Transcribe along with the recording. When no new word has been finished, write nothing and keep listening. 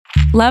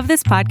Love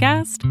this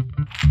podcast?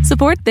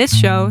 Support this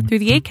show through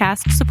the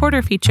Acast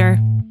supporter feature.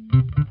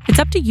 It's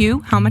up to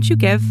you how much you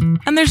give,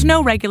 and there's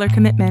no regular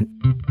commitment.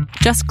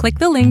 Just click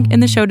the link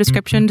in the show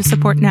description to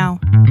support now.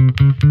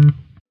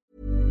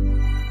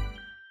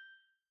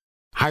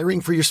 Hiring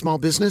for your small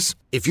business?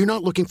 If you're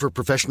not looking for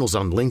professionals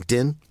on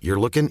LinkedIn, you're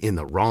looking in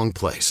the wrong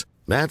place.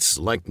 That's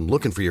like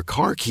looking for your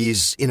car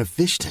keys in a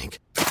fish tank.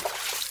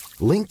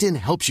 LinkedIn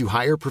helps you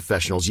hire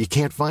professionals you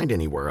can't find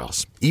anywhere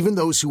else, even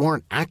those who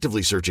aren't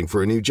actively searching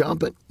for a new job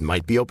but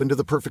might be open to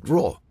the perfect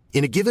role.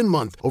 In a given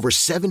month, over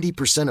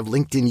 70% of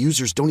LinkedIn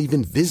users don't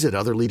even visit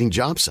other leading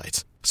job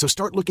sites. So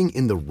start looking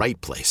in the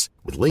right place.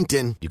 With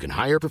LinkedIn, you can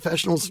hire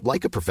professionals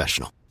like a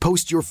professional.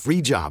 Post your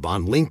free job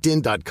on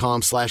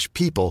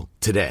linkedin.com/people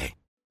today.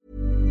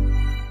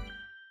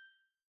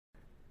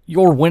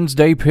 Your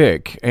Wednesday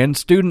pick, and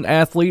student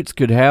athletes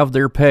could have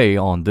their pay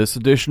on this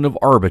edition of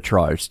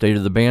Arbitrage State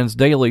of the Bands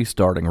Daily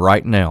starting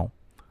right now.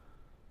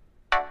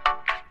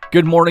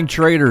 Good morning,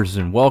 traders,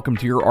 and welcome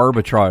to your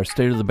Arbitrage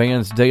State of the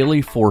Bands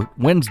Daily for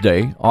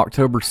Wednesday,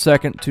 October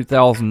 2nd,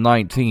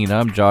 2019.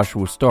 I'm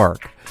Joshua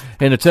Stark.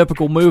 In a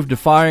typical move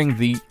defying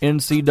the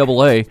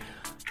NCAA,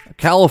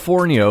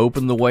 California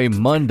opened the way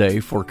Monday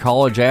for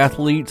college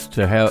athletes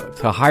to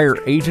hire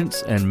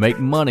agents and make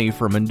money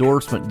from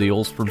endorsement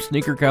deals from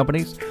sneaker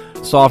companies,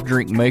 soft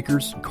drink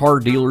makers, car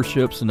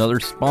dealerships, and other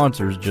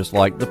sponsors just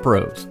like the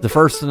pros. The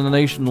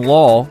first-in-the-nation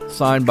law,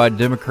 signed by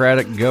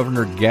Democratic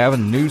Governor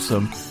Gavin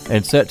Newsom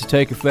and set to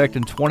take effect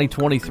in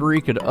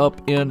 2023, could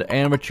upend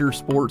amateur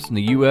sports in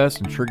the U.S.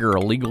 and trigger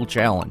a legal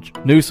challenge.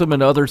 Newsom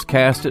and others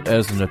cast it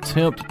as an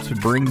attempt to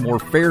bring more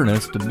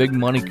fairness to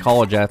big-money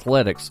college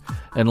athletics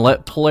and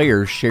let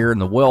players share in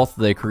the wealth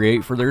they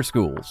create for their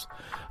schools.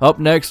 Up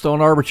next on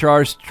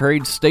Arbitrage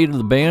Trade State of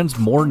the Bands,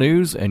 more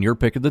news and your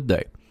pick of the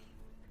day.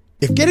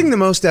 If getting the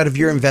most out of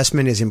your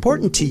investment is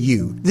important to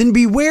you, then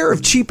beware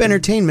of cheap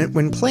entertainment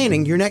when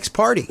planning your next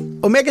party.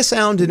 Omega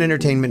Sound and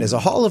Entertainment is a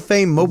Hall of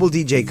Fame mobile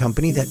DJ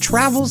company that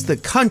travels the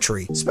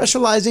country,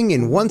 specializing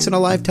in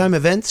once-in-a-lifetime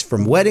events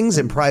from weddings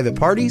and private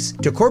parties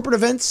to corporate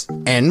events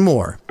and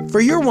more. For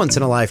your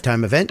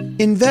once-in-a-lifetime event,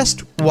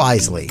 invest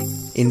wisely.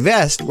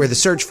 Invest where the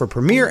search for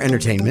premier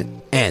entertainment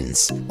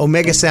ends.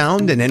 Omega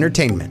Sound and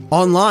Entertainment.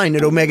 Online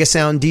at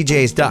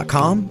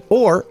OmegaSoundDJs.com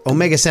or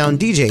Omega Sound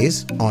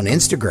DJs on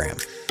Instagram.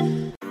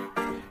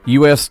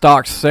 U.S.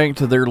 stocks sank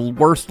to their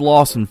worst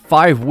loss in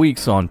 5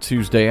 weeks on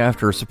Tuesday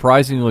after a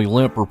surprisingly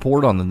limp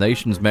report on the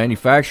nation's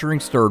manufacturing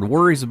stirred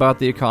worries about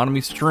the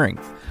economy's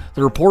strength.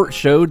 The report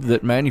showed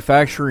that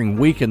manufacturing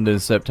weakened in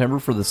September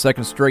for the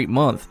second straight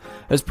month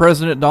as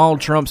President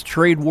Donald Trump's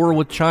trade war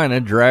with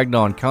China dragged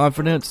on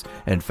confidence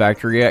and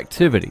factory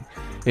activity.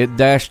 It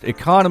dashed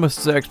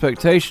economists'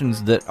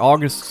 expectations that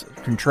August's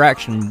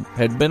contraction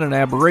had been an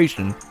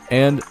aberration,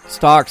 and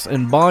stocks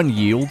and bond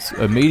yields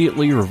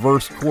immediately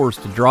reversed course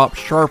to drop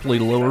sharply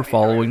lower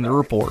following the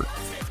report.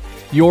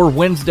 Your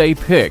Wednesday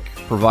pick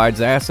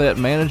provides asset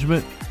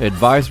management,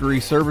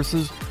 advisory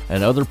services,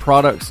 and other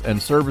products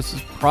and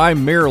services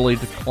primarily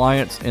to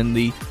clients in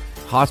the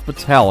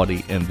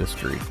hospitality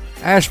industry.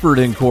 Ashford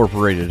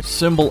Incorporated,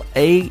 symbol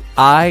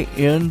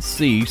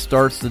AINC,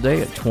 starts the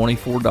day at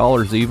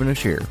 $24 even a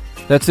share.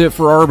 That's it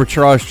for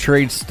Arbitrage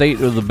Trade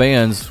State of the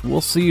Bands.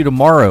 We'll see you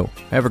tomorrow.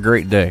 Have a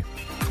great day.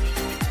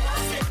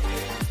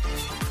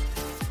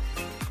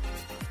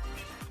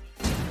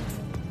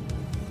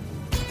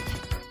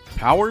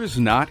 Powers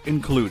Not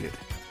Included,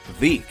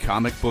 the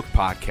comic book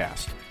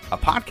podcast. A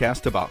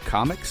podcast about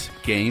comics,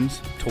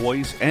 games,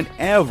 toys, and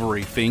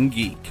everything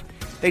geek.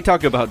 They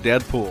talk about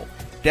Deadpool,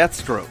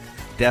 Deathstroke,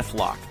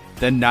 Deathlock,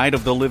 The Night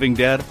of the Living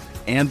Dead,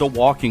 and The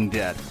Walking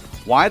Dead.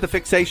 Why the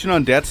fixation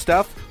on dead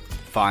stuff?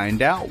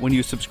 Find out when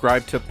you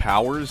subscribe to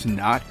Powers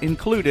Not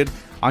Included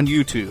on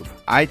YouTube,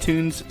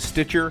 iTunes,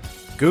 Stitcher,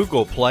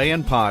 Google Play,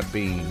 and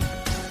Podbean.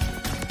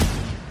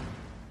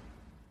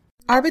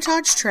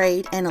 Arbitrage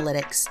Trade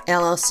Analytics,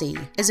 LLC,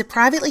 is a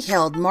privately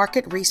held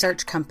market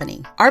research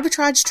company.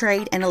 Arbitrage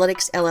Trade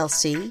Analytics,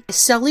 LLC, is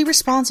solely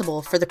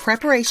responsible for the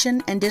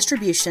preparation and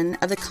distribution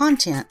of the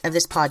content of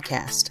this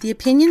podcast. The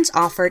opinions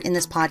offered in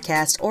this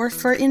podcast are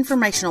for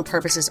informational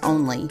purposes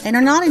only and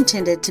are not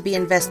intended to be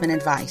investment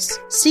advice.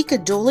 Seek a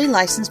duly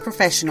licensed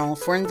professional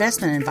for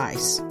investment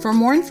advice. For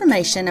more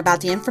information about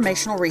the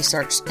informational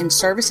research and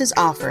services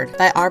offered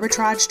by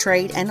Arbitrage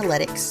Trade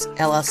Analytics,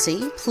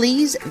 LLC,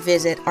 please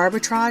visit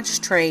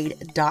arbitragetrade.com.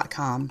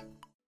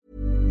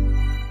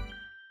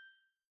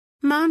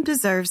 Mom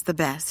deserves the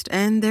best,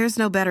 and there's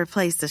no better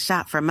place to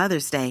shop for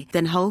Mother's Day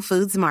than Whole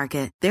Foods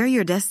Market. They're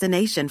your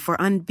destination for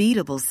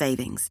unbeatable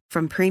savings,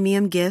 from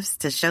premium gifts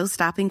to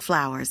show-stopping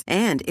flowers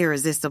and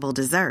irresistible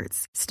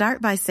desserts.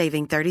 Start by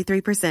saving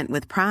 33%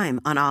 with Prime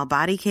on all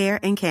body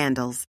care and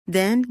candles.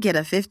 Then get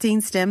a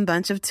 15-stem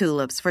bunch of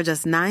tulips for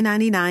just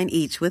 $9.99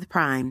 each with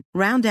Prime.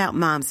 Round out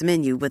Mom's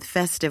menu with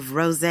festive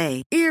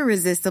rosé,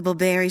 irresistible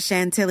berry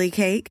chantilly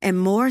cake, and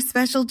more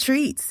special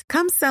treats.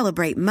 Come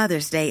celebrate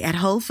Mother's Day at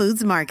Whole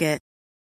Foods Market.